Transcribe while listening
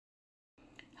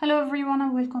Hello everyone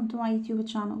and welcome to my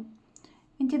YouTube channel.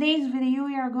 In today's video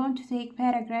we are going to take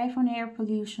paragraph on air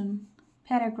pollution.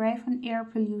 Paragraph on air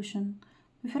pollution.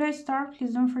 Before I start,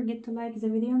 please don't forget to like the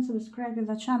video and subscribe to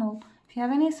the channel. If you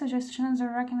have any suggestions or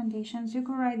recommendations, you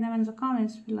can write them in the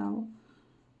comments below.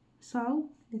 So,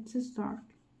 let's start.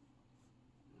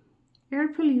 Air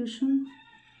pollution.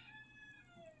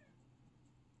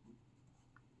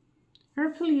 Air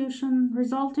pollution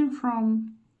resulting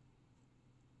from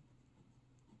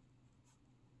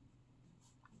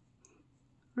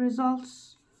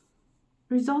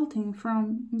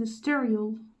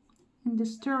industrial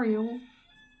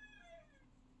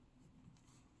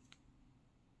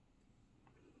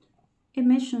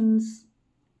emissions,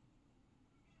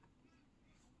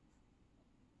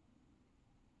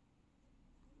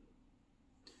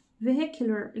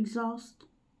 vehicular exhaust,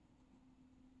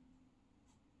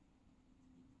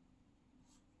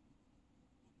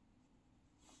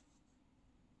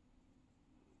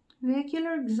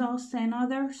 and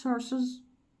other sources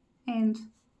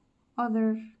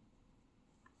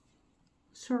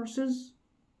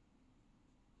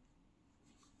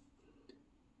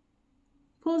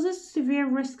poses severe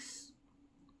risks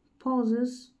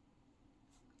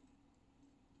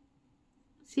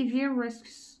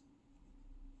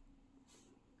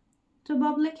to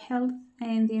public health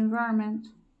and the environment.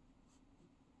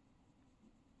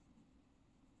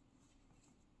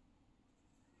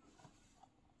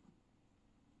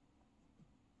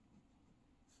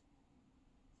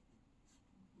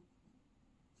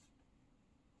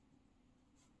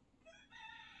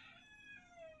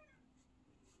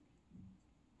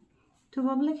 To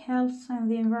public health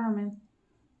and the environment.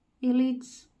 It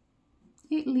leads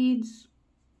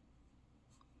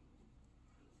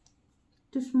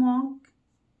to smoke,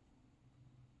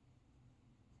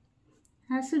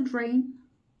 acid rain,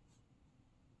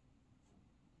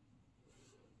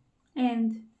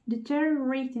 and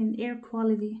deteriorating air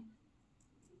quality.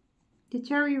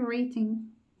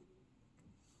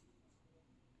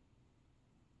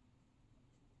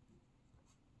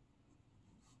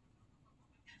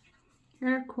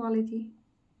 Air quality.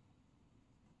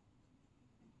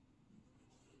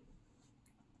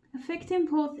 Affecting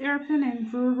both urban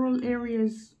and rural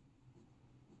areas.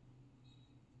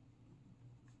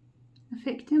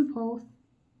 Affecting both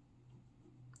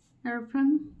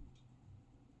urban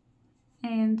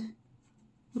and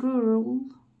rural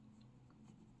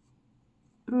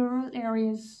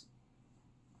areas.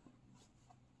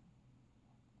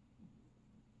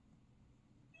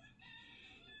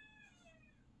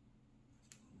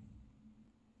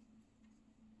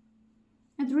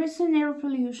 Addressing air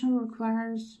pollution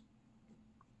requires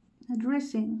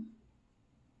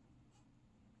collaborative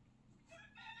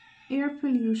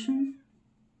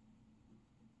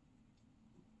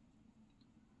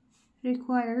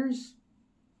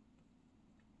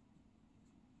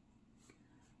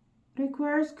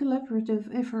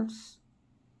efforts.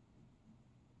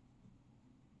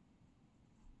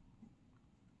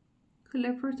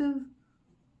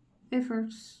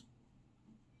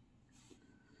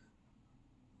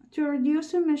 To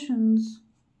reduce emissions.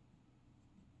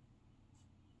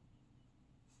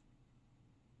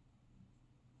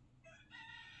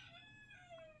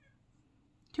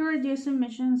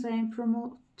 And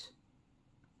promote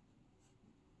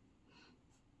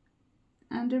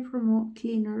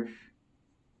cleaner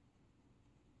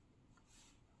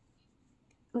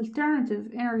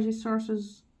alternative energy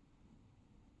sources.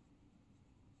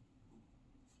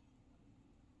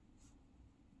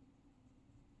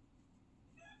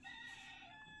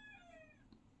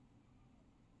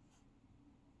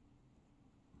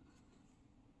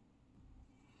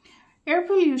 Air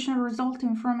pollution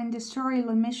resulting from industrial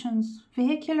emissions,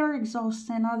 vehicular exhaust,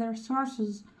 and other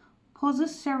sources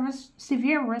poses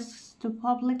severe risks to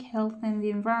public health and the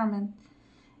environment.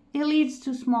 It leads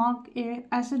to smog,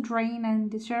 acid rain, and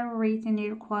deteriorating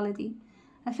air quality,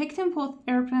 affecting both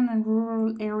urban and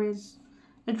rural areas.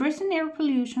 Addressing air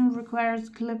pollution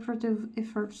requires collaborative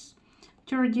efforts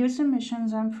to reduce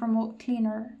emissions and promote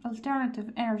cleaner,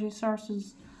 alternative energy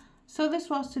sources. So this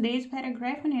was today's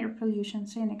paragraph on air pollution.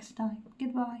 See you next time.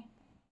 Goodbye.